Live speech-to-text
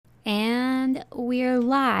we're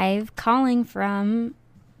live calling from,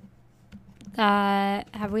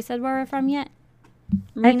 have we said where we're from yet?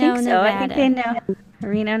 I think so. Nevada. I think they know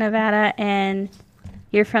Reno, Nevada, and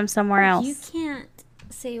you're from somewhere else. You can't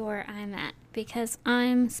say where I'm at because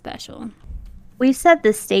I'm special. We said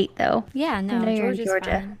the state, though. Yeah, no, I know you're in Georgia's Georgia.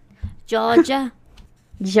 fine. Georgia.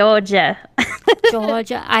 Georgia.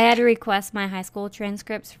 Georgia. I had to request my high school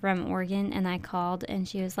transcripts from Oregon, and I called, and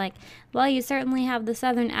she was like, well, you certainly have the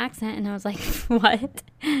southern accent. And I was like, what?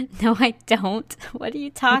 No, I don't. What are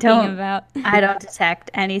you talking about? I don't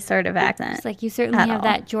detect any sort of accent. It's like, you certainly have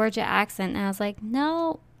that Georgia accent. And I was like,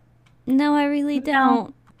 no, I really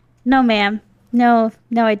don't. No, ma'am. No,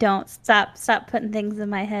 I don't. Stop putting things in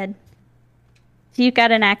my head. If you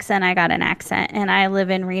got an accent, I got an accent. And I live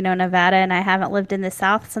in Reno, Nevada, and I haven't lived in the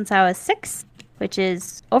South since I was 6, which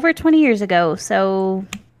is over 20 years ago. So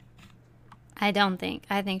I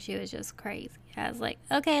think she was just crazy. I was like,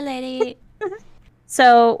 okay, lady.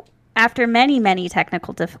 So after many, many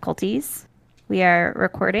technical difficulties, we are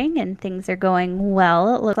recording and things are going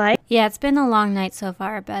well, it looks like. Yeah, it's been a long night so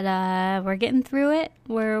far, but we're getting through it.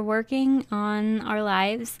 We're working on our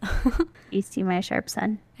lives. You see my sharp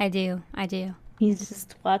son? I do. He's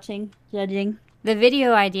just watching, judging. The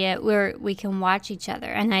video idea where we can watch each other,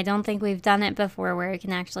 and I don't think we've done it before where we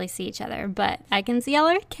can actually see each other, but I can see all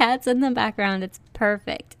our cats in the background. It's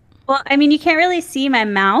perfect. Well, I mean, you can't really see my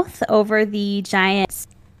mouth over the giant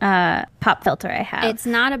pop filter I have. It's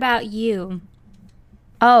not about you.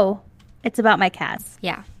 Oh, it's about my cats.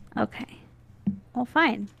 Yeah. Okay. Well,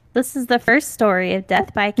 fine. This is the first story of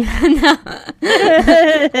death by cat.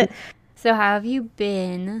 So how have you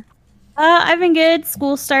been? I've been good.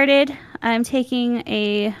 School started. I'm taking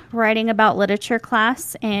a writing about literature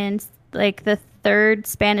class and like the 3rd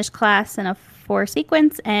Spanish class in a 4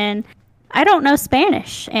 sequence. And I don't know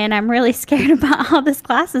Spanish. And I'm really scared about how this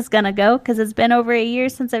class is going to go because it's been over a year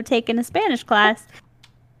since I've taken a Spanish class.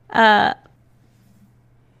 I'm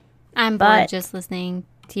bored just listening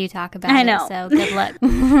to you talk about I know. it, so good luck.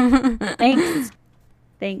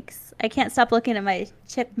 Thanks. I can't stop looking at my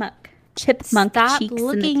chipmunk Stop cheeks in the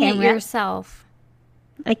looking at camera. yourself.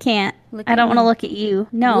 I can't. I don't want to look at you.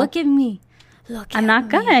 No. Look at me. I'm not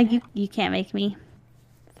gonna. You can't make me.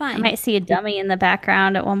 Fine. I might see a dummy in the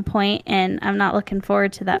background at one point, and I'm not looking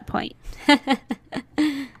forward to that point.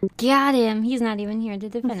 Got him. He's not even here to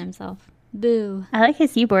defend himself. Boo. I like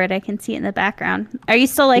his keyboard. I can see it in the background. Are you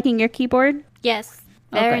still liking your keyboard? Yes.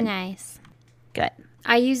 Very good. nice. Good.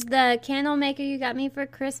 I used the candle maker you got me for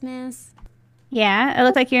Christmas. Yeah, it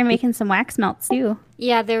looked like you were making some wax melts too.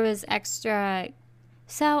 Yeah, there was extra.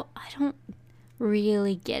 So I don't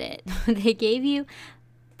really get it. They gave you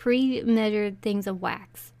pre-measured things of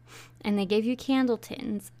wax, and they gave you candle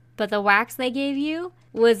tins, but the wax they gave you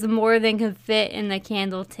was more than could fit in the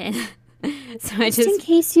candle tin. So just in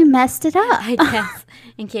case you messed it up. I guess,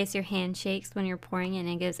 in case your hand shakes when you're pouring it and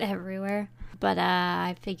it goes everywhere. But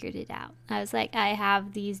I figured it out. I was like, I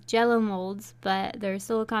have these Jello molds, but they're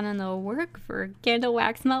silicone and they'll work for candle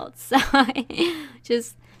wax melts. So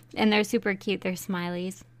and they're super cute. They're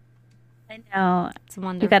smileys. I know. It's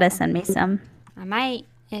wonderful. You gotta send me some. I might,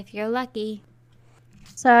 if you're lucky.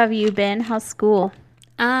 So how have you been? How's school?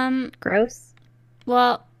 Gross.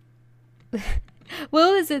 Well,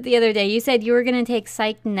 what was it the other day? You said you were going to take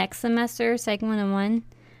psych next semester, Psych 101,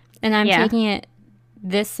 and I'm taking it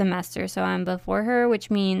this semester, so I'm before her, which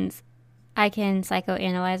means I can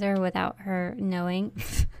psychoanalyze her without her knowing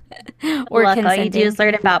or Look, consenting. all you do is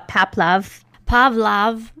learn about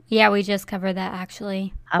Pavlov. Yeah, we just covered that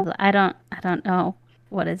actually. I don't know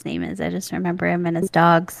what his name is. I just remember him and his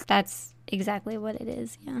dogs. That's exactly what it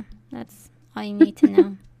is. Yeah, that's all you need to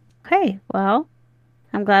know. Okay, well,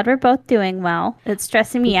 I'm glad we're both doing well. It's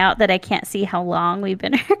stressing me out that I can't see how long we've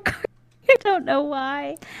been recording. I don't know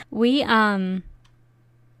why. We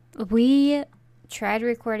tried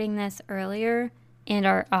recording this earlier and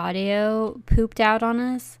our audio pooped out on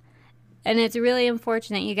us. And it's really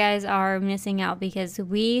unfortunate you guys are missing out because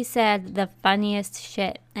we said the funniest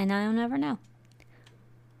shit and I'll never know.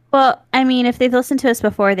 Well, I mean, if they've listened to us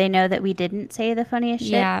before, they know that we didn't say the funniest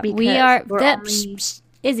shit. Yeah, we are...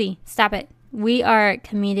 Izzy, stop it. We are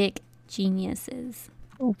comedic geniuses.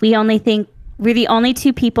 We're the only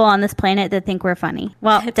 2 people on this planet that think we're funny.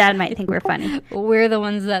 Well, Dad might think we're funny. We're the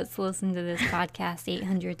ones that's listened to this podcast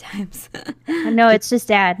 800 times. No, it's just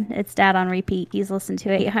Dad. It's Dad on repeat. He's listened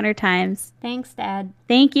to it 800 times. Thanks, Dad.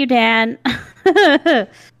 Thank you, Dad.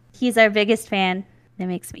 He's our biggest fan. That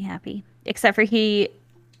makes me happy. Except for he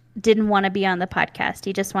didn't want to be on the podcast.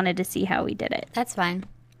 He just wanted to see how we did it. That's fine.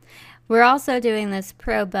 We're also doing this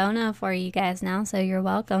pro bono for you guys now, so you're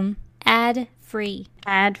welcome. Ad free.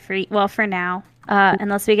 Well, for now.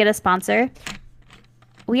 unless we get a sponsor.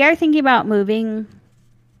 We are thinking about moving.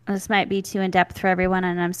 This might be too in-depth for everyone,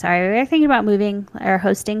 and I'm sorry. We are thinking about moving our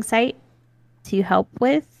hosting site to help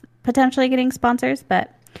with potentially getting sponsors,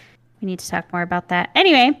 but we need to talk more about that.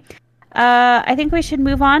 Anyway, I think we should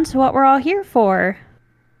move on to what we're all here for.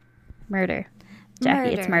 Murder.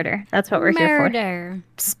 Jackie, it's murder. That's what we're here for.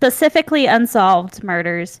 Specifically unsolved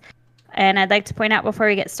murders. And I'd like to point out before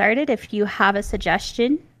we get started, if you have a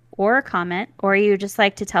suggestion or a comment, or you just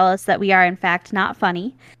like to tell us that we are in fact not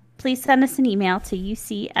funny, please send us an email to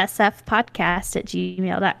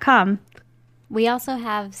ucsfpodcast@gmail.com. We also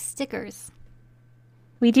have stickers.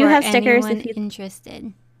 We do have stickers if you're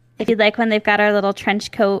interested. If you'd like one, they've got our little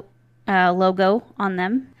trench coat logo on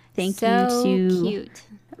them. Thank you to cute.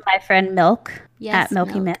 My friend Milk at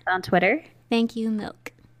Milky Myth on Twitter. Thank you,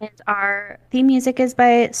 Milk. And our theme music is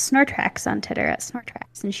by Snortrax on Twitter at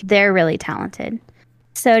Snortrax. And they're really talented.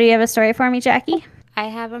 So do you have a story for me, Jackie? I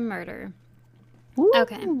have a murder. Ooh.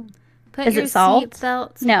 Okay. Put is your it solved?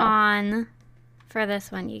 seatbelts on for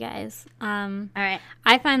this one, you guys. All right.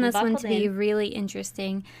 I find this one to be really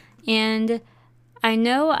interesting. And I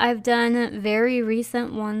know I've done very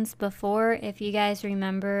recent ones before. If you guys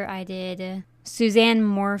remember, I did Suzanne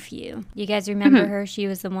Morphew. You guys remember her? She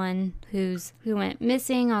was the one who went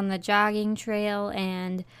missing on the jogging trail,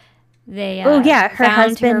 and they her found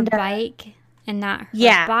husband, her bike and not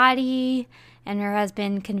her body. And her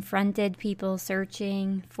husband confronted people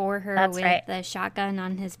searching for her with the shotgun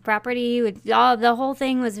on his property. The whole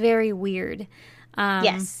thing was very weird.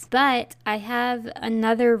 Yes. But I have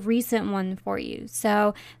another recent one for you.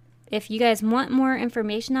 So if you guys want more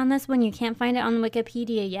information on this one, you can't find it on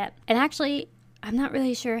Wikipedia yet. And actually, I'm not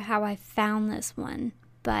really sure how I found this one.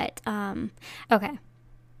 But, okay.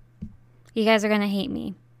 You guys are going to hate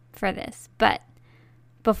me for this. But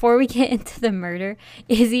before we get into the murder,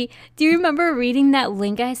 Izzy, do you remember reading that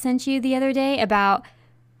link I sent you the other day about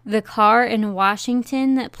the car in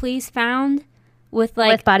Washington that police found with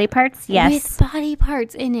body parts? Yes. With body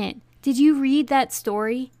parts in it. Did you read that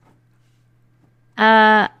story?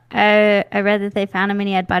 I read that they found him and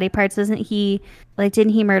he had body parts. Didn't he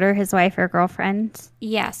murder his wife or girlfriend?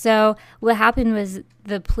 Yeah, so what happened was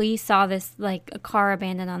the police saw this, a car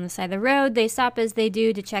abandoned on the side of the road. They stop as they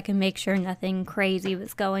do to check and make sure nothing crazy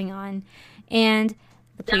was going on. And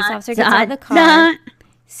the police officer gets out of the car,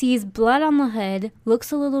 sees blood on the hood,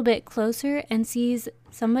 looks a little bit closer, and sees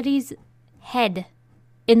somebody's head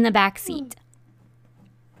in the back seat.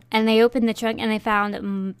 And they opened the trunk and they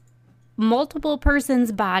found multiple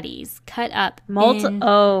persons' bodies cut up.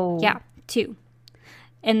 Yeah, 2.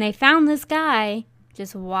 And they found this guy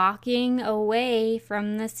just walking away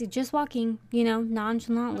from this,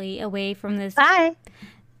 nonchalantly away from this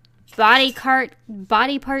body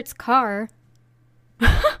parts car.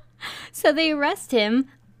 So they arrest him.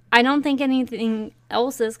 I don't think anything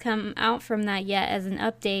else has come out from that yet as an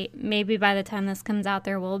update. Maybe by the time this comes out,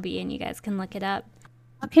 there will be, and you guys can look it up.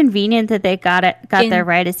 How convenient that they got there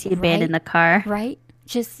right as he abandoned the car. Right?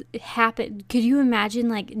 Just happened. Could you imagine,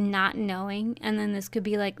 not knowing, and then this could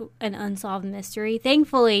be, an unsolved mystery?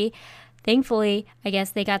 Thankfully, I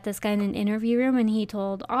guess they got this guy in an interview room, and he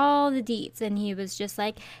told all the deets, and he was just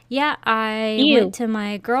like, yeah, I went to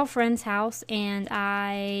my girlfriend's house, and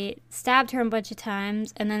I stabbed her a bunch of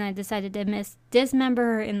times, and then I decided to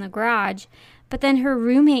dismember her in the garage, but then her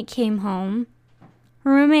roommate came home.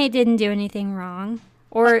 Her roommate didn't do anything wrong.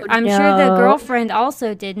 Or I'm sure the girlfriend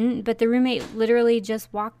also didn't, but the roommate literally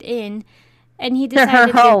just walked in, and he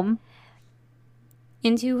decided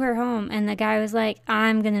into her home, and the guy was like,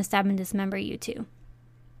 I'm going to stab and dismember you too.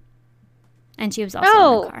 And she was also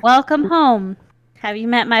in the car. Welcome home. Have you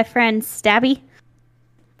met my friend Stabby?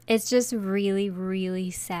 It's just really,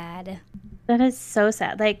 really sad. That is so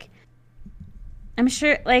sad. I'm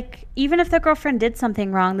sure, even if the girlfriend did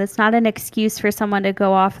something wrong, that's not an excuse for someone to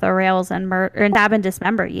go off the rails and stab and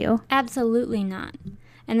dismember you. Absolutely not.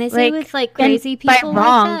 And they say with, crazy people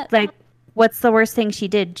what's the worst thing she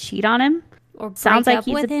did? Cheat on him? Or break up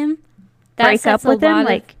with him? Break up with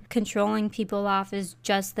him? Controlling people off is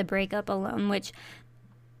just the breakup alone, which,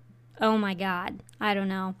 oh my God, I don't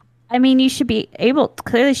know. I mean, you should be able.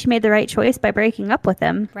 Clearly, she made the right choice by breaking up with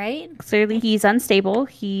him. Right? Clearly, he's unstable.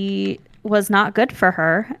 He was not good for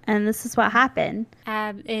her, and this is what happened.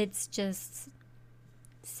 It's just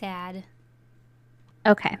sad.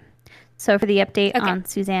 Okay. So for the update on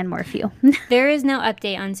Suzanne Morphew. There is no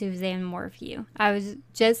update on Suzanne Morphew. I was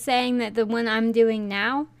just saying that the one I'm doing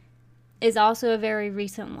now is also a very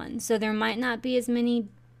recent one. So there might not be as many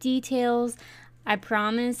details. I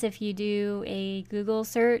promise if you do a Google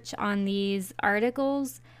search on these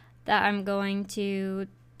articles that I'm going to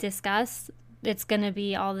discuss, it's going to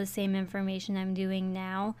be all the same information I'm doing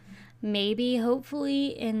now. Maybe, hopefully,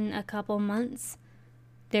 in a couple months,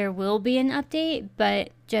 there will be an update,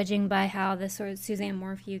 but judging by how the sort of Suzanne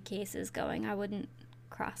Morphew case is going, I wouldn't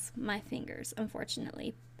cross my fingers,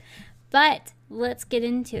 unfortunately. But let's get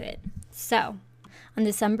into it. So, on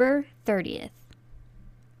December 30th,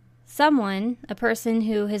 someone, a person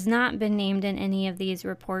who has not been named in any of these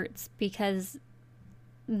reports because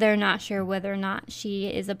they're not sure whether or not she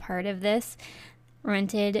is a part of this,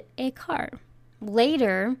 rented a car.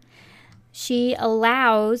 Later, she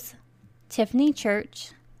allows Tiffany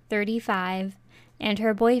Church, 35, and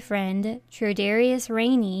her boyfriend, Tredarius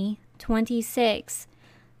Rainey, 26,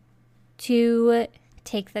 to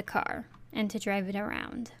take the car and to drive it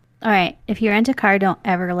around. All right. If you rent a car, don't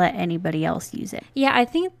ever let anybody else use it. Yeah, I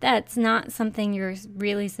think that's not something you're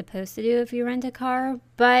really supposed to do if you rent a car.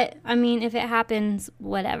 But, I mean, if it happens,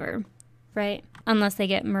 whatever, right? Unless they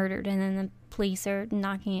get murdered and then the police are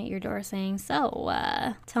knocking at your door saying, so,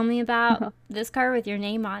 tell me about this car with your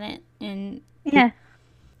name on it. And yeah.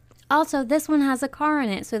 Also, this one has a car in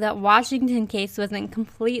it, so that Washington case wasn't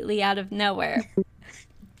completely out of nowhere.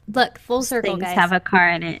 Look, full circle, Things guys. have a car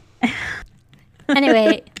in it.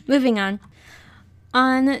 Anyway, moving on.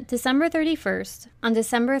 On December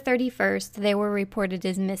 31st, they were reported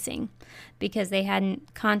as missing because they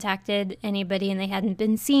hadn't contacted anybody and they hadn't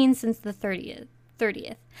been seen since the 30th.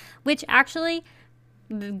 Which actually,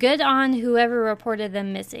 good on whoever reported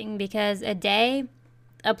them missing, because a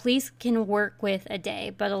police can work with a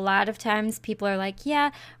day, but a lot of times people are like,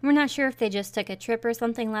 yeah, we're not sure if they just took a trip or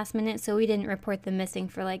something last minute, so we didn't report them missing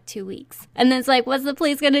for like 2 weeks. And then it's like, what's the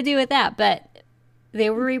police going to do with that? But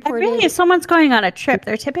they were reported. Really, if someone's going on a trip,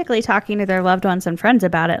 they're typically talking to their loved ones and friends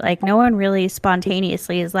about it. Like, no one really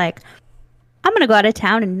spontaneously is like, I'm going to go out of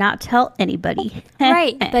town and not tell anybody.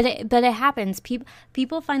 Right, but it happens.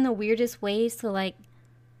 People find the weirdest ways to, like,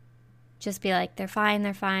 just be like, they're fine.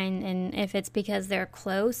 And if it's because they're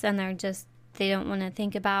close and they don't want to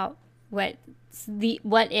think about what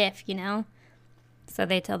if, you know? So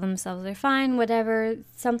they tell themselves they're fine, whatever,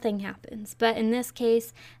 something happens. But in this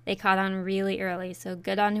case, they caught on really early, so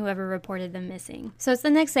good on whoever reported them missing. So it's the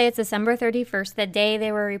next day, it's December 31st, the day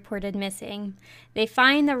they were reported missing. They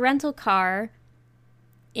find the rental car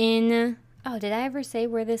did I ever say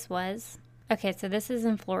where this was? Okay, so this is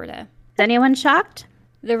in Florida. Is anyone shocked?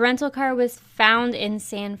 The rental car was found in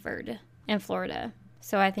Sanford, in Florida.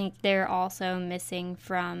 So I think they're also missing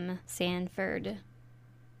from Sanford.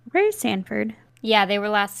 Where is Sanford? Yeah, they were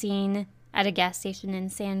last seen at a gas station in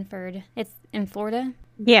Sanford. It's in Florida?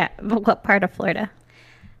 Yeah, but what part of Florida?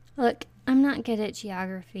 Look, I'm not good at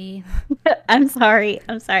geography. I'm sorry.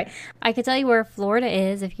 I could tell you where Florida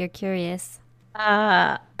is if you're curious.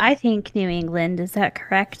 I think New England. Is that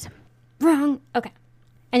correct? Wrong. Okay.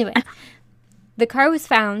 Anyway, the car was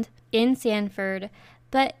found in Sanford,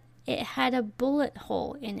 but it had a bullet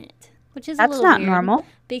hole in it, which is a little weird. That's not normal.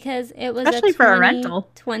 Because it was especially for a rental.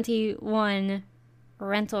 2021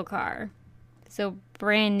 rental car. So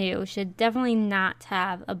brand new. Should definitely not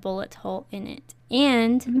have a bullet hole in it.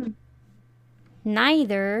 And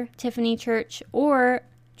neither Tiffany Church or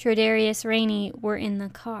Tredarius Rainey were in the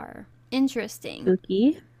car. Interesting.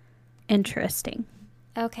 Spooky. Interesting.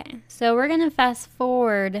 Okay, so we're going to fast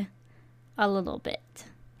forward a little bit.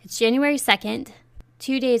 It's January 2nd,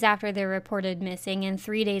 2 days after they're reported missing and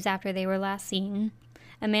 3 days after they were last seen.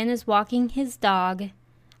 A man is walking his dog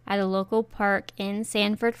at a local park in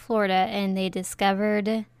Sanford, Florida, and they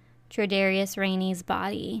discovered Tredarius Rainey's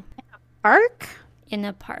body. Park? In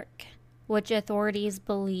a park, which authorities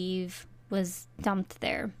believe was dumped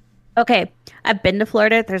there. Okay, I've been to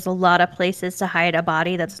Florida. There's a lot of places to hide a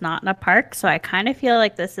body that's not in a park, so I kind of feel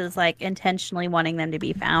like this is like intentionally wanting them to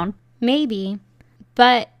be found. Maybe,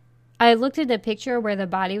 but I looked at a picture where the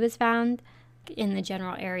body was found in the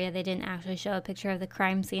general area. They didn't actually show a picture of the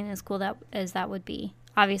crime scene, as cool as that would be.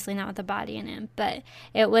 Obviously not with the body in it, but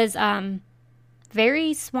it was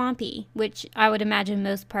very swampy, which I would imagine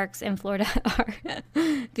most parks in Florida are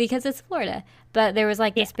because it's Florida. But there was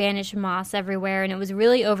like the Spanish moss everywhere, and it was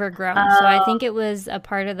really overgrown. So I think it was a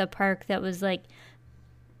part of the park that was like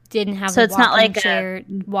didn't have so it's not like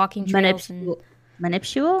walking trails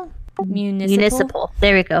municipal.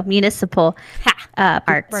 There we go. Municipal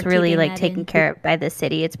parks really like taken care of by the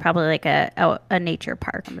city. It's probably like a nature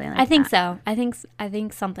park. Something like I think so. I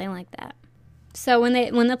think something like that. So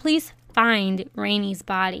when the police find Rainey's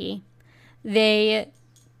body, they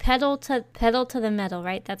pedal to the metal,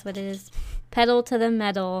 right? That's what it is. Pedal to the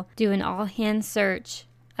metal, do an all-hand search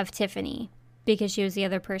of Tiffany because she was the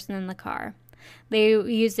other person in the car. They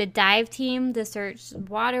used a dive team to search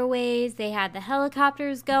waterways. They had the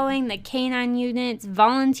helicopters going, the canine units,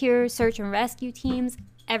 volunteer search and rescue teams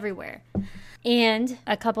everywhere. And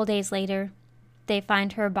a couple days later, they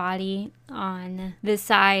find her body on the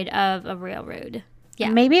side of a railroad. Yeah.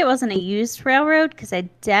 Maybe it wasn't a used railroad, because I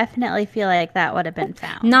definitely feel like that would have been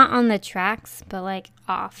found. Not on the tracks, but like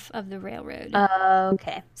off of the railroad. Oh,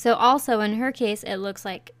 okay. So also in her case, it looks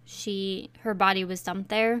like her body was dumped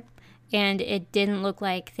there, and it didn't look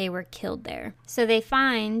like they were killed there. So they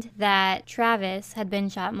find that Travis had been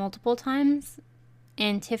shot multiple times,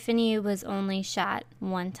 and Tiffany was only shot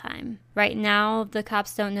one time. Right now, the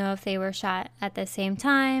cops don't know if they were shot at the same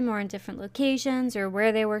time or in different locations or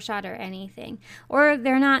where they were shot or anything. Or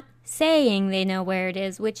they're not saying they know where it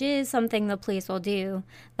is, which is something the police will do.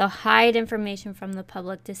 They'll hide information from the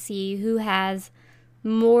public to see who has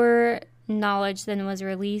more knowledge than was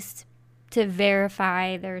released to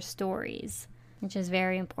verify their stories, which is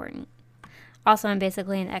very important. Also, I'm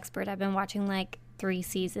basically an expert. I've been watching like 3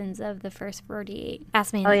 seasons of the first 48.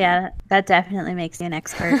 Ask me anything. Oh yeah, that definitely makes you an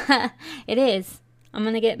expert. It is. I'm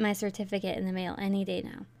going to get my certificate in the mail any day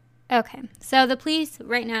now. Okay, so the police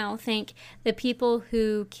right now think the people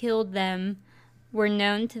who killed them were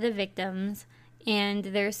known to the victims, and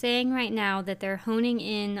they're saying right now that they're honing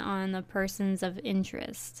in on the persons of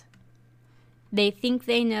interest. They think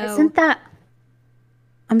they know... Isn't that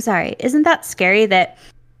scary that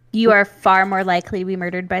you are far more likely to be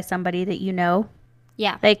murdered by somebody that you know?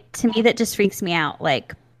 Yeah. Like, to me, that just freaks me out.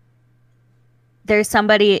 Like, there's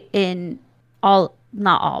somebody in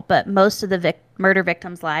not all, but most of the murder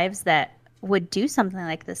victims' lives that would do something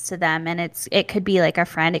like this to them. And it could be like a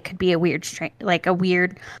friend. It could be a weird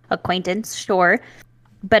acquaintance, sure.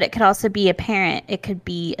 But it could also be a parent. It could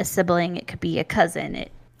be a sibling. It could be a cousin.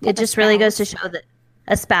 It just really goes to show that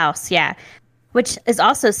a spouse, yeah. Which is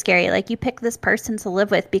also scary. Like, you pick this person to live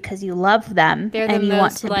with because you love them. They're the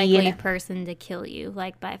most likely person to kill you,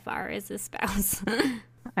 like, by far, is a spouse. All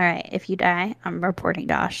right. If you die, I'm reporting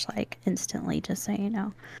Josh, like, instantly, just so you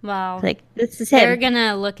know. Well, like, this is him. They're going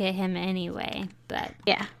to look at him anyway, but...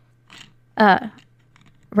 Yeah.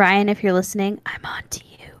 Ryan, if you're listening, I'm on to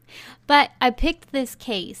you. But I picked this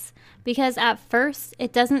case because at first,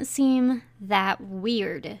 it doesn't seem that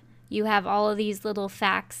weird. You have all of these little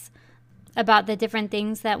facts about the different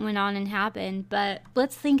things that went on and happened, but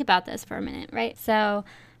let's think about this for a minute, right? So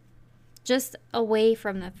just away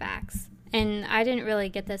from the facts, and I didn't really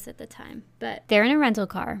get this at the time, but they're in a rental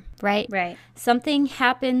car, right? Right. Something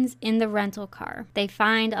happens in the rental car. They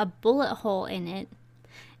find a bullet hole in it,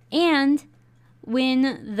 and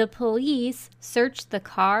when the police searched the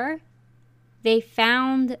car, they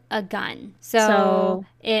found a gun. So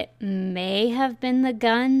it may have been the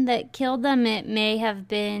gun that killed them. It may have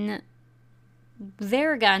been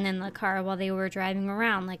their gun in the car while they were driving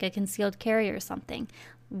around, like a concealed carry or something.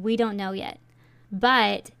 We don't know yet.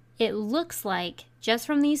 But it looks like, just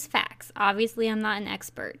from these facts, obviously I'm not an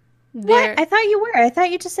expert. What? I thought you were. I thought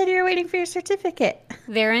you just said you were waiting for your certificate.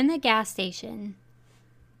 They're in the gas station,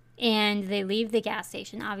 and they leave the gas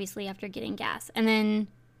station, obviously, after getting gas. And then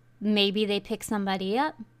maybe they pick somebody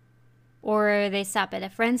up, or they stop at a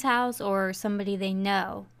friend's house, or somebody they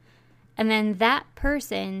know. And then that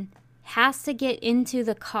person has to get into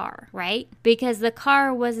the car, right? Because the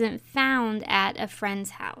car wasn't found at a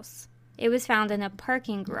friend's house. It was found in a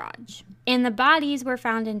parking garage. And the bodies were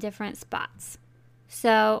found in different spots.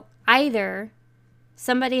 So either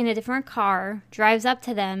somebody in a different car drives up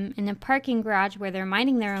to them in a parking garage where they're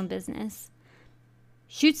minding their own business,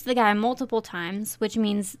 shoots the guy multiple times, which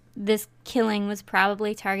means this killing was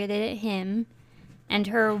probably targeted at him and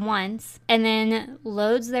her once, and then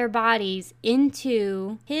loads their bodies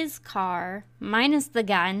into his car, minus the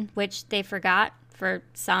gun, which they forgot for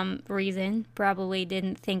some reason, probably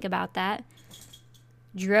didn't think about that,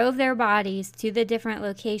 drove their bodies to the different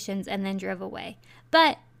locations, and then drove away.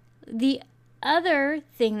 But the other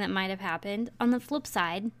thing that might have happened, on the flip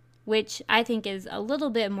side, which I think is a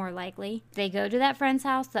little bit more likely, they go to that friend's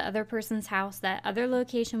house, the other person's house, that other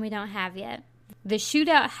location we don't have yet. The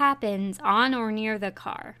shootout happens on or near the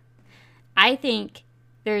car. I think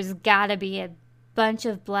there's got to be a bunch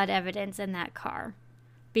of blood evidence in that car,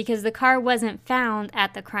 because the car wasn't found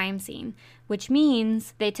at the crime scene, which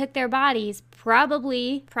means they took their bodies,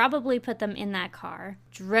 probably put them in that car,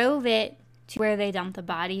 drove it to where they dumped the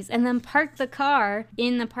bodies, and then parked the car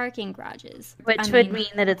in the parking garages. Which would mean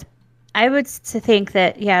that I would think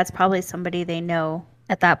that, yeah, it's probably somebody they know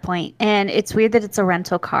at that point. And it's weird that it's a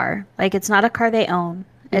rental car. Like, it's not a car they own.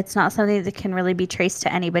 It's not something that can really be traced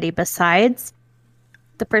to anybody besides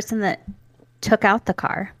the person that took out the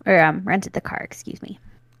car, or rented the car, excuse me.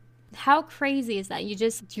 How crazy is that?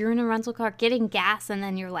 You're in a rental car getting gas and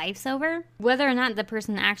then your life's over? Whether or not the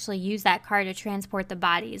person actually used that car to transport the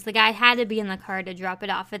bodies, the guy had to be in the car to drop it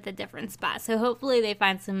off at the different spot. So hopefully they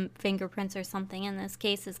find some fingerprints or something, and this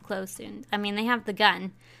case is closed soon. I mean, they have the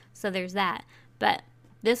gun, so there's that. But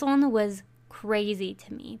this one was crazy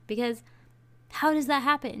to me because how does that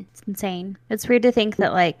happen? It's insane. It's weird to think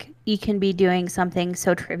that, like, you can be doing something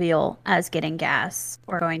so trivial as getting gas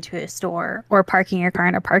or going to a store or parking your car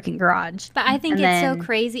in a parking garage. But I think it's so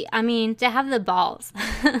crazy. I mean, to have the balls.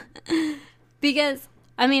 Because,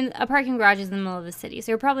 I mean, a parking garage is in the middle of the city,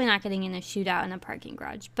 so you're probably not getting in a shootout in a parking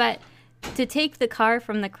garage. But to take the car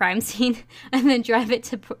from the crime scene and then drive it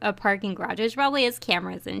to a parking garage, which probably has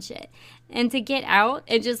cameras and shit, and to get out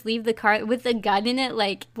and just leave the car with a gun in it,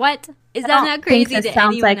 like, what? Is that not crazy to anyone else? It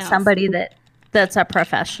sounds like somebody that's a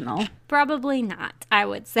professional. Probably not, I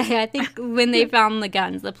would say. I think when they found the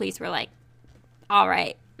guns, the police were like, all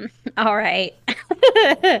right. All right.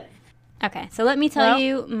 Okay, so let me tell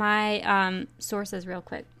you my sources real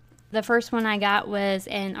quick. The first one I got was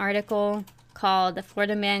an article called "The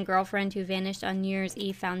Florida Man Girlfriend Who Vanished on New Year's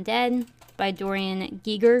Eve Found Dead" by Dorian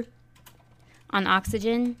Geiger on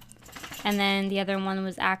Oxygen. And then the other one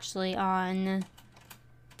was actually on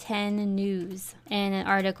 10 News in an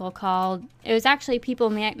article called, it was actually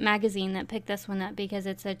People magazine that picked this one up because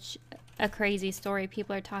it's such a crazy story.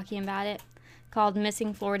 People are talking about it. Called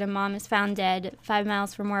 "Missing Florida Mom is Found Dead. 5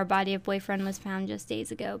 miles from where a body of boyfriend was found just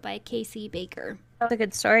days ago" by Casey Baker. That's a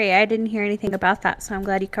good story. I didn't hear anything about that, so I'm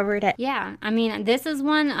glad you covered it. Yeah, I mean, this is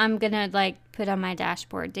one I'm going to, like, put on my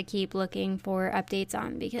dashboard to keep looking for updates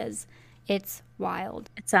on because it's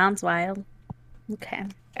wild. It sounds wild. Okay.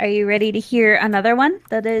 Are you ready to hear another one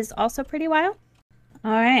that is also pretty wild?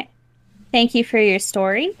 All right. Thank you for your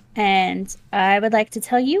story, and I would like to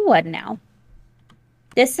tell you one now.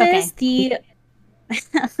 This is the...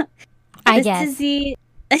 I guess. Wait.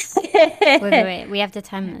 We have to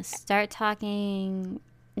time this. Start talking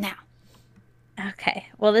now. Okay.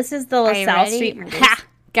 Well, this is the LaSalle Street murders. Ha!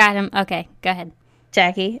 Got him. Okay, go ahead.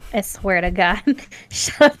 Jackie, I swear to God,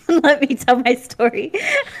 shut up and let me tell my story.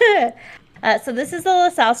 So this is the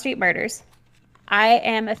LaSalle Street murders. I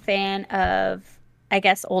am a fan of, I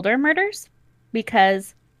guess, older murders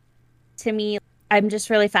because, to me, I'm just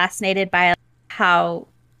really fascinated by how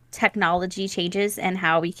technology changes and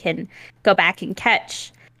how we can go back and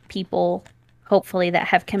catch people, hopefully, that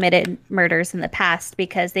have committed murders in the past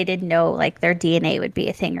because they didn't know, like, their DNA would be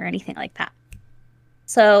a thing or anything like that.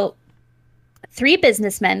 So 3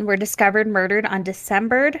 businessmen were discovered murdered on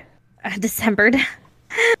Decembered.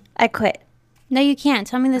 I quit. No, you can't.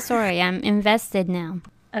 Tell me the story. I'm invested now.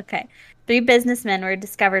 Okay. 3 businessmen were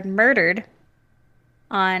discovered murdered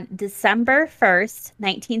on December 1st,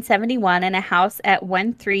 1971 in a house at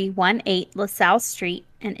 1318 LaSalle Street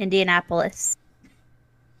in Indianapolis.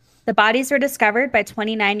 The bodies were discovered by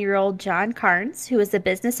 29-year-old John Carnes, who was a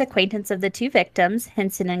business acquaintance of the 2 victims,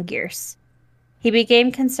 Hinson and Gears. He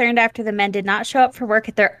became concerned after the men did not show up for work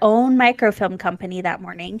at their own microfilm company that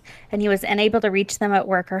morning, and he was unable to reach them at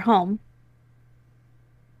work or home.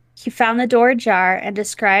 He found the door ajar and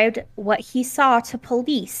described what he saw to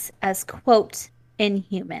police as, quote,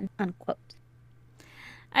 inhuman, unquote.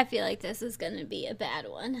 I feel like this is going to be a bad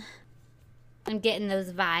one. I'm getting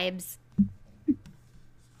those vibes.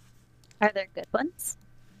 Are there good ones?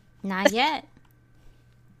 Not yet.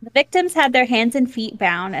 The victims had their hands and feet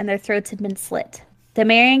bound and their throats had been slit. The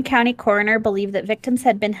Marion County coroner believed that victims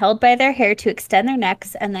had been held by their hair to extend their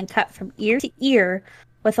necks and then cut from ear to ear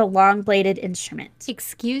with a long-bladed instrument.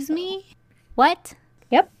 Excuse me? What?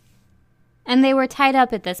 Yep. And they were tied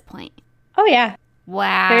up at this point? Oh, yeah.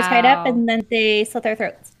 Wow. They were tied up and then they slit their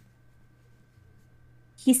throats.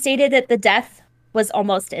 He stated that the death was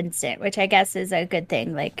almost instant, which I guess is a good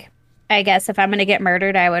thing. Like, I guess if I'm going to get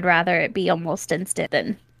murdered, I would rather it be almost instant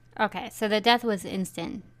than... Okay, so the death was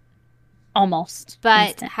instant. Almost. But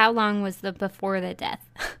instant. How long was the before the death?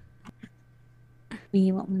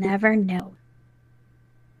 We will never know.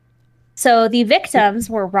 So the victims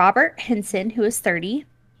were Robert Hinson, who was 30.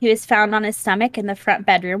 He was found on his stomach in the front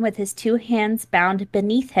bedroom with his 2 hands bound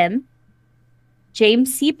beneath him.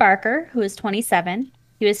 James C. Barker, who was 27.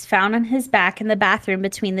 He was found on his back in the bathroom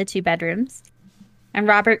between the 2 bedrooms. And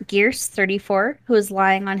Robert Gears, 34, who was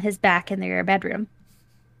lying on his back in the rear bedroom.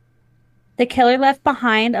 The killer left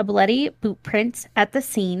behind a bloody boot print at the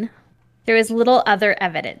scene. There was little other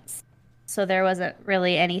evidence, so there wasn't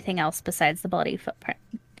really anything else besides the bloody footprint.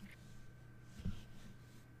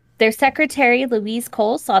 Their secretary, Louise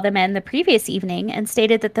Cole, saw the men the previous evening and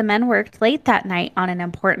stated that the men worked late that night on an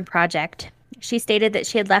important project. She stated that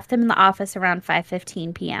she had left them in the office around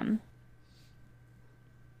 5:15 p.m.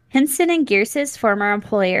 Hinson and Geertz's former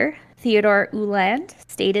employer, Theodore Uland,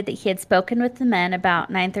 stated that he had spoken with the men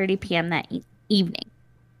about 9:30 p.m. that evening.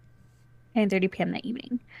 9:30 p.m. that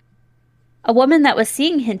evening. A woman that was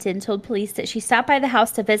seeing Hinton told police that she stopped by the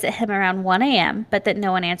house to visit him around 1 a.m., but that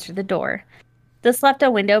no one answered the door. This left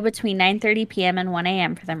a window between 9:30 p.m. and 1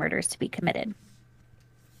 a.m. for the murders to be committed.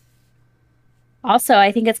 Also,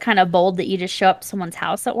 I think it's kind of bold that you just show up to someone's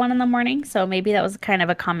house at 1 in the morning, so maybe that was kind of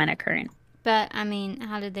a common occurrence. But, I mean,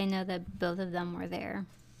 how did they know that both of them were there?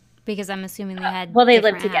 Because I'm assuming they had they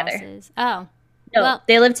lived together. Houses. Oh. No, well,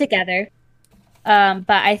 they lived together. But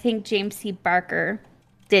I think James C. Barker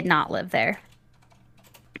did not live there.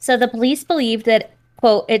 So the police believed that,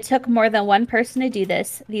 quote, it took more than one person to do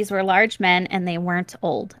this. These were large men and they weren't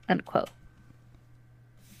old, unquote.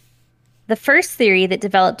 The first theory that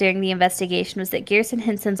developed during the investigation was that Geertz and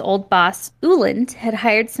Hinson's old boss, Uland, had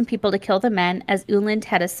hired some people to kill the men, as Uland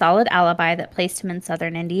had a solid alibi that placed him in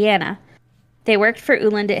southern Indiana. They worked for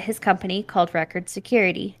Uland at his company called Record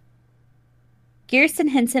Security. Geertz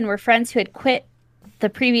and Hinson were friends who had quit the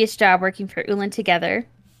previous job working for Uland together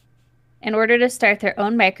in order to start their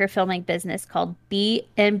own microfilming business called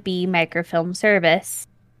B&B Microfilm Service.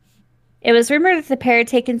 It was rumored that the pair had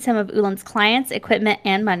taken some of Uland's clients, equipment,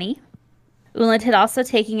 and money. Uland had also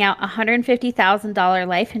taken out $150,000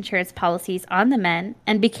 life insurance policies on the men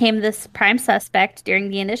and became this prime suspect during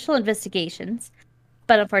the initial investigations,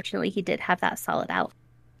 but unfortunately he did have that solid out.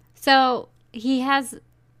 So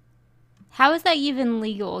how is that even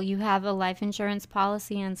legal? You have a life insurance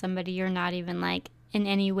policy on somebody you're not even like in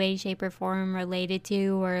any way, shape, or form related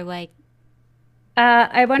to, or like...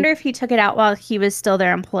 I wonder if he took it out while he was still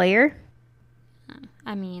their employer.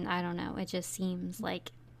 I mean, I don't know. It just seems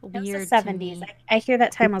like weird. It was the 70s. I hear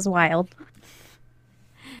that time was wild.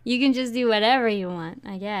 You can just do whatever you want,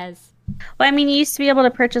 I guess. Well, I mean, you used to be able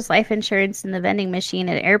to purchase life insurance in the vending machine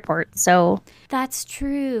at airports, so... That's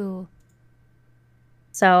true.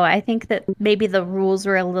 So I think that maybe the rules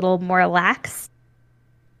were a little more lax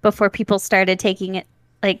before people started taking it,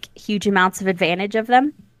 like, huge amounts of advantage of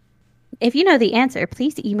them. If you know the answer,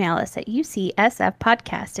 please email us at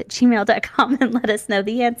ucsfpodcast@gmail.com and let us know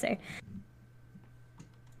the answer.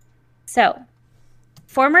 So,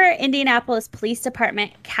 former Indianapolis Police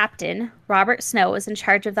Department Captain Robert Snow was in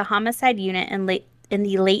charge of the homicide unit in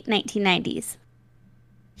the late 1990s.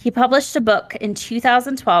 He published a book in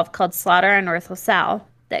 2012 called Slaughter on North LaSalle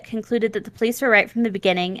that concluded that the police were right from the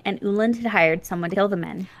beginning and Uland had hired someone to kill the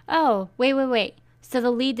men. Oh, wait. So the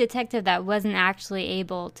lead detective that wasn't actually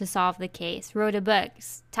able to solve the case wrote a book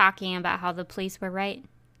talking about how the police were right?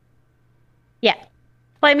 Yeah.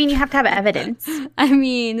 Well, I mean, you have to have evidence. I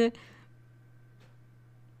mean...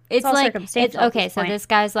 It's like, it's okay, so this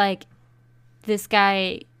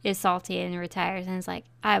guy is salty and retires and is like,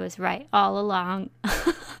 I was right all along.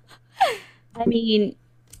 I mean,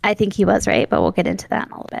 I think he was right, but we'll get into that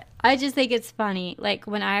in a little bit. I just think it's funny. Like,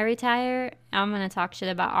 when I retire, I'm going to talk shit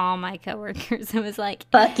about all my coworkers. It was like,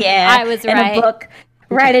 fuck yeah. I was right. In a book,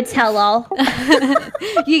 write a tell-all.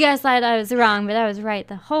 You guys thought I was wrong, but I was right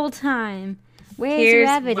the whole time. Where's your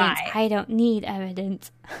evidence? Why. I don't need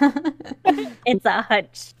evidence. It's a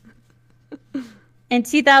hunch. In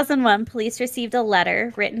 2001, police received a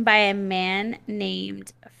letter written by a man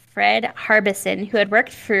named Fred Harbison, who had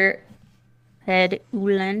worked for Ed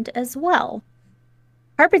Uland as well.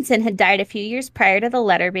 Harbison had died a few years prior to the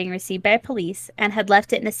letter being received by police and had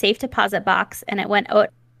left it in a safe deposit box, and it went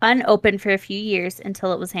unopened for a few years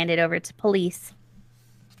until it was handed over to police.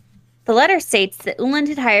 The letter states that Uland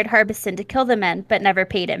had hired Harbison to kill the men, but never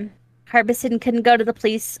paid him. Harbison couldn't go to the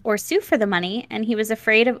police or sue for the money, and he was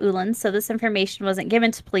afraid of Uland, so this information wasn't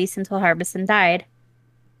given to police until Harbison died.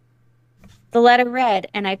 The letter read,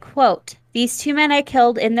 and I quote, "These two men I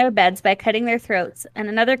killed in their beds by cutting their throats, and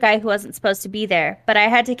another guy who wasn't supposed to be there, but I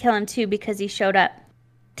had to kill him too because he showed up.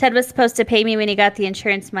 Ted was supposed to pay me when he got the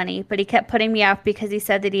insurance money, but he kept putting me off because he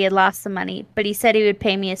said that he had lost the money, but he said he would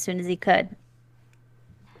pay me as soon as he could."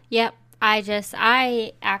 Yep,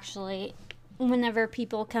 I actually... Whenever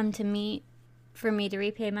people come to me for me to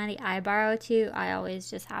repay money I borrow to, I always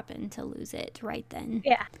just happen to lose it right then.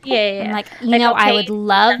 Yeah. I'm like, I would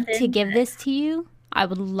love to give this to you. I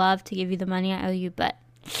would love to give you the money I owe you, but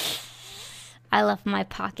I left my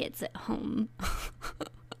pockets at home.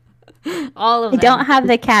 All of them. I don't have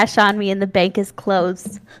the cash on me and the bank is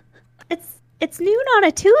closed. It's noon on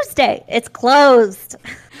a Tuesday. It's closed.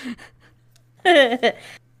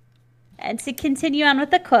 And to continue on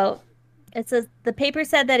with the quote, it says, "The paper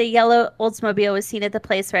said that a yellow Oldsmobile was seen at the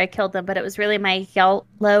place where I killed them, but it was really my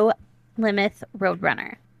yellow Plymouth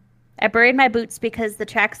Roadrunner. I buried my boots because the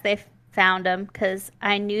tracks they found them because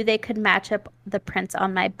I knew they could match up the prints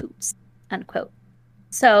on my boots, unquote.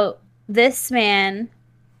 So this man,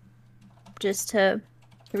 just to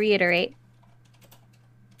reiterate,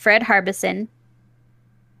 Fred Harbison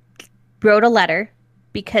wrote a letter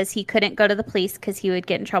because he couldn't go to the police because he would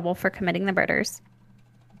get in trouble for committing the murders.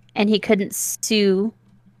 And he couldn't sue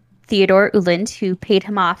Theodore Uland, who paid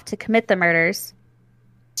him off to commit the murders,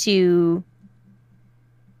 to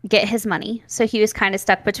get his money. So he was kind of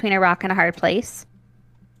stuck between a rock and a hard place.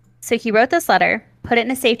 So he wrote this letter, put it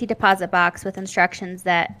in a safety deposit box with instructions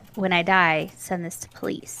that when I die, send this to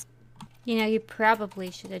police. You know, you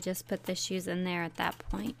probably should have just put the shoes in there at that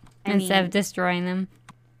point instead of destroying them.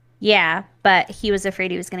 Yeah, but he was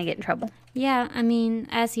afraid he was going to get in trouble. Yeah, I mean,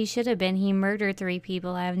 as he should have been. He murdered 3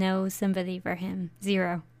 people. I have no sympathy for him.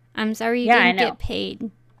 0. I'm sorry you didn't get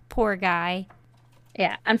paid. Poor guy.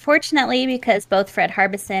 Yeah, unfortunately, because both Fred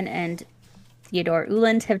Harbison and Theodore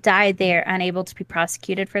Uland have died, they are unable to be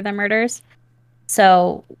prosecuted for the murders.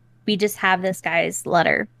 So we just have this guy's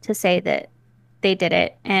letter to say that they did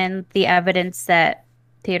it, and the evidence that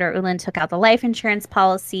Theodore Uland took out the life insurance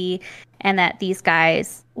policy and that these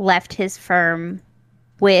guys left his firm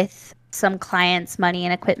with some clients' money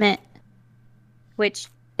and equipment, which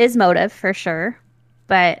is motive for sure,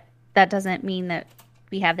 but that doesn't mean that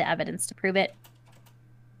we have the evidence to prove it.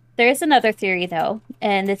 There is another theory, though,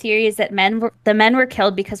 and the theory is that the men were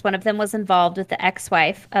killed because one of them was involved with the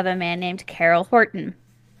ex-wife of a man named Carol Horton.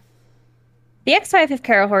 The ex-wife of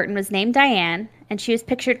Carol Horton was named Diane, and she was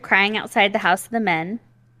pictured crying outside the house of the men,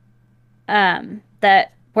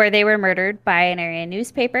 where they were murdered by an area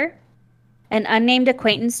newspaper. An unnamed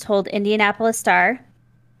acquaintance told Indianapolis Star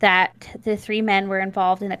that the 3 men were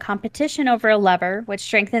involved in a competition over a lover, which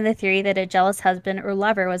strengthened the theory that a jealous husband or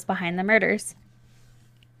lover was behind the murders.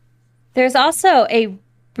 There's also a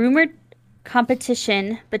rumored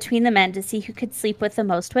competition between the men to see who could sleep with the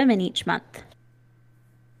most women each month.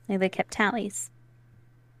 They kept tallies.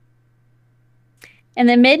 In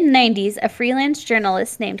the mid-90s, a freelance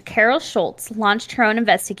journalist named Carol Schultz launched her own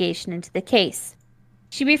investigation into the case.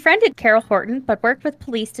 She befriended Carol Horton, but worked with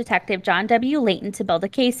police detective John W. Layton to build a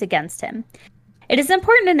case against him. It is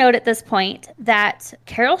important to note at this point that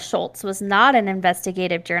Carol Schultz was not an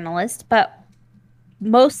investigative journalist, but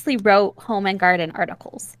mostly wrote home and garden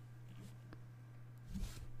articles.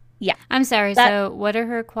 Yeah. I'm sorry, so what are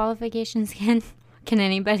her qualifications again? Can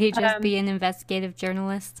anybody just be an investigative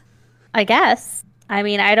journalist? I guess. I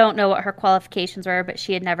mean, I don't know what her qualifications were, but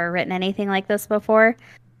she had never written anything like this before.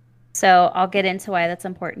 So I'll get into why that's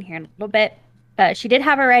important here in a little bit. She did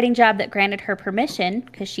have a writing job that granted her permission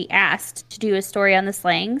because she asked to do a story on the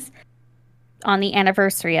Slangs on the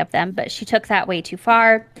anniversary of them, but she took that way too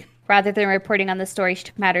far. Rather than reporting on the story, she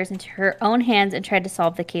took matters into her own hands and tried to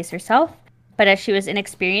solve the case herself. But as she was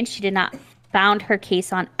inexperienced, she did not found her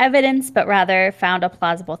case on evidence, but rather found a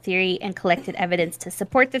plausible theory and collected evidence to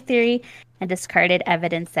support the theory and discarded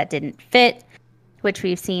evidence that didn't fit, which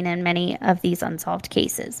we've seen in many of these unsolved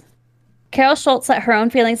cases. Carol Schultz let her own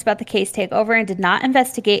feelings about the case take over and did not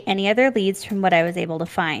investigate any other leads from what I was able to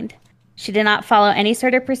find. She did not follow any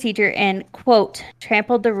sort of procedure and, quote,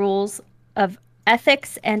 trampled the rules of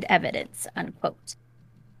ethics and evidence, unquote.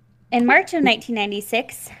 In March of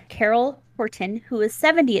 1996, Carol Horton, who was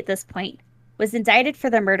 70 at this point, was indicted for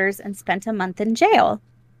the murders and spent a month in jail.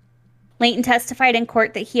 Layton testified in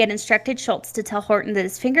court that he had instructed Schultz to tell Horton that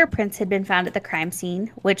his fingerprints had been found at the crime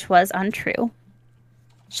scene, which was untrue.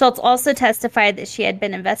 Schultz also testified that she had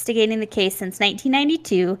been investigating the case since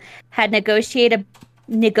 1992, had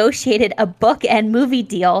negotiated a book and movie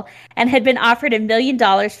deal, and had been offered $1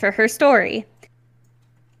 million for her story.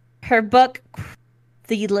 Her book,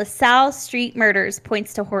 The LaSalle Street Murders,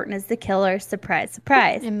 points to Horton as the killer. Surprise,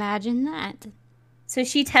 surprise. Imagine that. So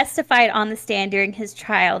she testified on the stand during his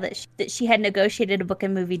trial that she had negotiated a book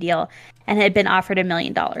and movie deal and had been offered $1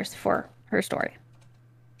 million for her story.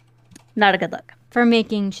 Not a good look. For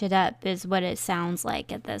making shit up is what it sounds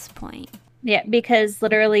like at this point. Yeah, because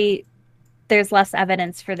literally there's less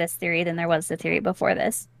evidence for this theory than there was the theory before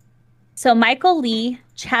this. So Michael Lee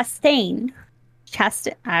Chastain,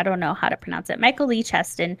 I don't know how to pronounce it. Michael Lee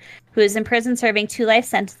Chastain, who is in prison serving 2 life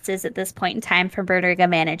sentences at this point in time for murdering a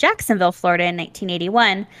man in Jacksonville, Florida in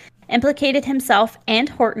 1981, implicated himself and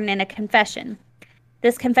Horton in a confession.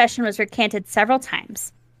 This confession was recanted several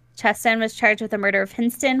times. Chastain was charged with the murder of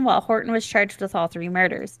Hinston, while Horton was charged with all 3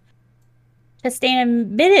 murders. Chastain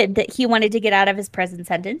admitted that he wanted to get out of his prison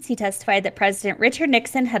sentence. He testified that President Richard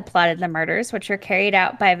Nixon had plotted the murders, which were carried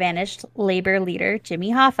out by vanished labor leader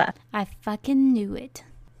Jimmy Hoffa. I fucking knew it.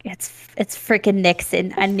 It's freaking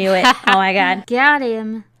Nixon. I knew it. Oh my God. Got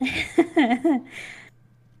him.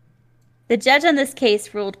 The judge on this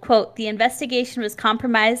case ruled, quote, the investigation was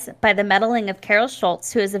compromised by the meddling of Carol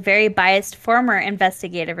Schultz, who is a very biased former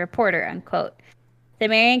investigative reporter, unquote. The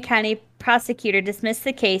Marion County prosecutor dismissed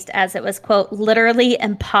the case as it was, quote, literally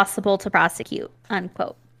impossible to prosecute,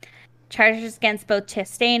 unquote. Charges against both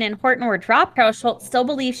Chastain and Horton were dropped. Carol Schultz still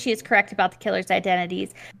believes she is correct about the killer's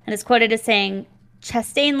identities and is quoted as saying,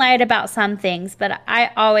 Chastain lied about some things, but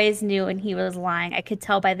I always knew when he was lying. I could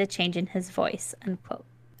tell by the change in his voice, unquote.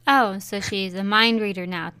 Oh, so she's a mind reader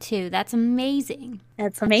now, too. That's amazing.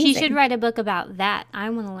 That's amazing. She should write a book about that. I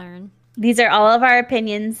want to learn. These are all of our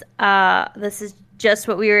opinions. This is just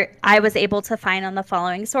what I was able to find on the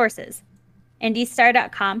following sources.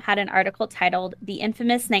 IndyStar.com had an article titled The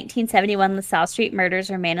Infamous 1971 LaSalle Street Murders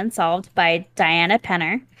Remain Unsolved by Diana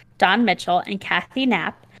Penner, Don Mitchell, and Kathy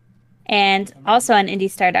Knapp. And also on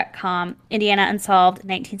IndyStar.com, Indiana Unsolved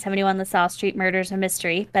 1971 LaSalle Street Murders, a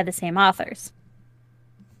Mystery by the same authors.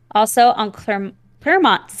 Also on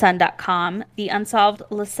ClermontSun.com, The Unsolved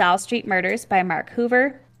LaSalle Street Murders by Mark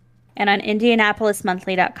Hoover. And on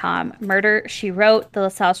IndianapolisMonthly.com, Murder, She Wrote, The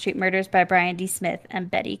LaSalle Street Murders by Brian D. Smith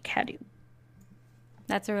and Betty Cadu.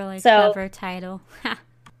 That's a really clever title.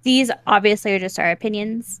 These obviously are just our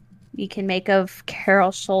opinions. You can make of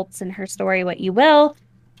Carol Schultz and her story what you will,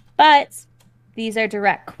 but these are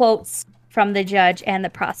direct quotes from the judge and the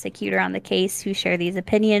prosecutor on the case who share these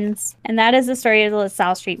opinions. And that is the story of the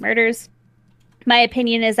LaSalle Street Murders. My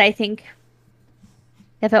opinion is I think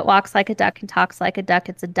if it walks like a duck and talks like a duck,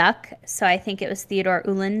 it's a duck. So I think it was Theodore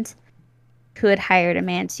Uland who had hired a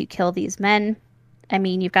man to kill these men. I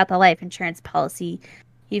mean, you've got the life insurance policy.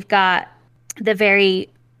 You've got the very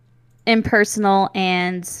impersonal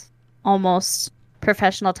and almost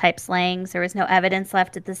professional type slangs. There was no evidence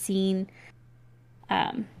left at the scene.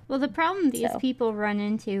 Well, the problem these people run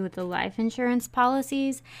into with the life insurance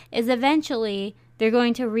policies is eventually they're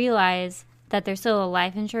going to realize that there's still a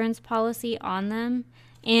life insurance policy on them,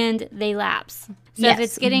 and they lapse. So if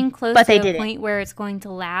it's getting close to a point where it's going to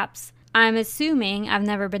lapse, I'm assuming, I've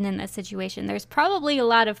never been in this situation, there's probably a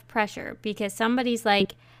lot of pressure because somebody's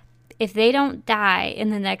like, if they don't die in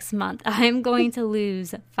the next month, I'm going to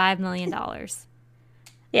lose $5 million.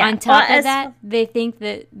 Yeah. On top of that, they think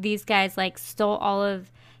that these guys like stole all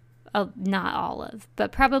of, not all of,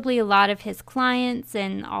 but probably a lot of his clients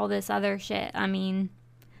and all this other shit. I mean,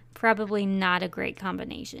 probably not a great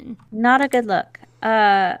combination. Not a good look.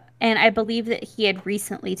 And I believe that he had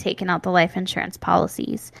recently taken out the life insurance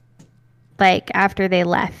policies. Like after they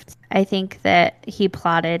left, I think that he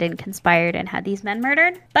plotted and conspired and had these men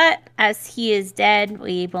murdered. But as he is dead,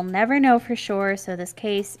 we will never know for sure. So this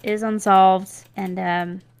case is unsolved. And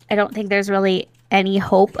I don't think there's really any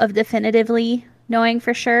hope of definitively knowing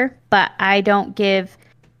for sure. But I don't give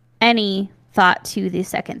any thought to the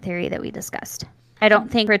second theory that we discussed. I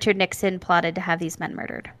don't think Richard Nixon plotted to have these men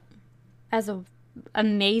murdered. As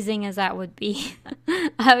amazing as that would be,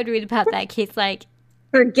 I would read about that case like,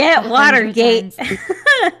 forget Watergate.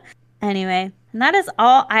 Anyway, and that is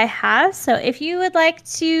all I have. So if you would like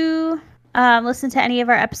to listen to any of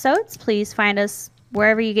our episodes, please find us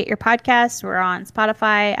wherever you get your podcasts. We're on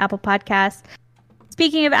Spotify, Apple Podcasts.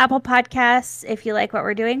 Speaking of Apple Podcasts, if you like what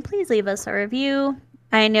we're doing, please leave us a review.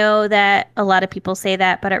 I know that a lot of people say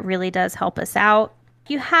that, but it really does help us out.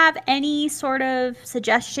 If you have any sort of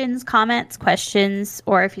suggestions, comments, questions,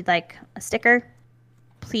 or if you'd like a sticker,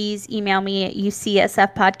 please email me at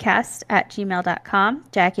ucsfpodcast@gmail.com.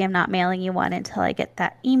 Jackie, I'm not mailing you one until I get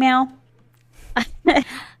that email.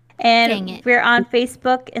 And we're on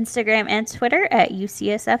Facebook, Instagram, and Twitter at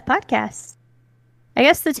UCSF Podcast. I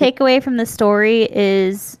guess the takeaway from the story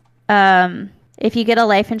is if you get a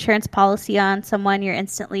life insurance policy on someone, you're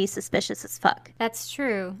instantly suspicious as fuck. That's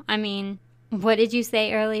true. I mean, what did you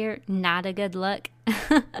say earlier? Not a good look.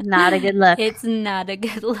 Not a good look. It's not a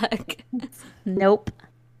good look. Nope.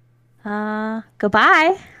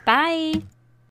 Goodbye. Bye.